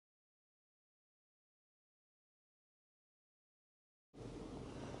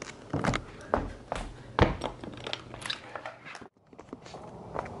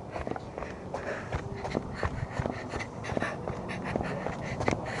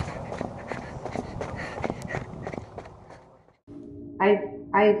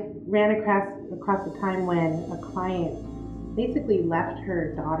I ran across a time when a client basically left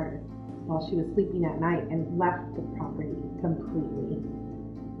her daughter while she was sleeping at night and left the property completely,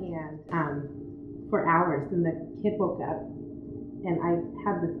 and for hours. And the kid woke up, and I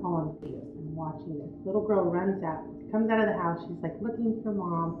had this all on video. I'm watching this little girl comes out of the house. She's like looking for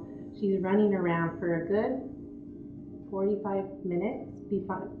mom. She's running around for a good 45 minutes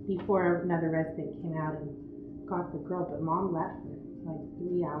before another resident came out and got the girl, but mom left her like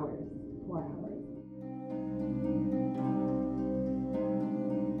 3 hours, 4 hours.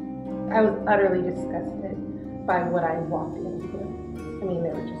 I was utterly disgusted by what I walked into. I mean,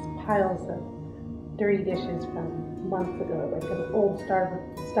 there were just piles of dirty dishes from months ago, like an old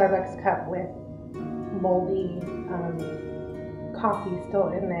Starbucks cup with moldy coffee still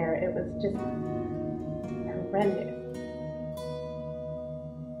in there. It was just horrendous.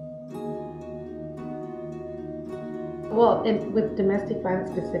 Well, with domestic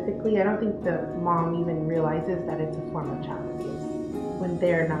violence specifically, I don't think the mom even realizes that it's a form of child abuse when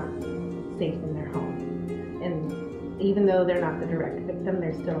they're not safe in their home. And even though they're not the direct victim,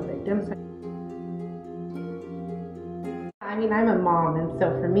 they're still a victim. So, I mean, I'm a mom, and so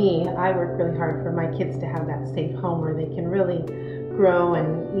for me, I work really hard for my kids to have that safe home where they can really grow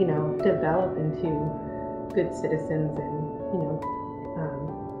and, develop into good citizens and,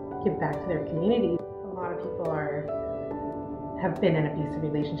 give back to their community. A lot of people have been in abusive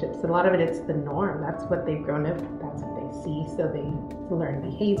relationships. A lot of it's the norm. That's what they've grown up with. That's what they see. So they learn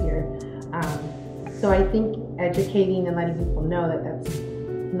behavior. So I think educating and letting people know that that's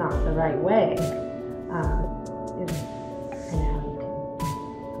not the right way is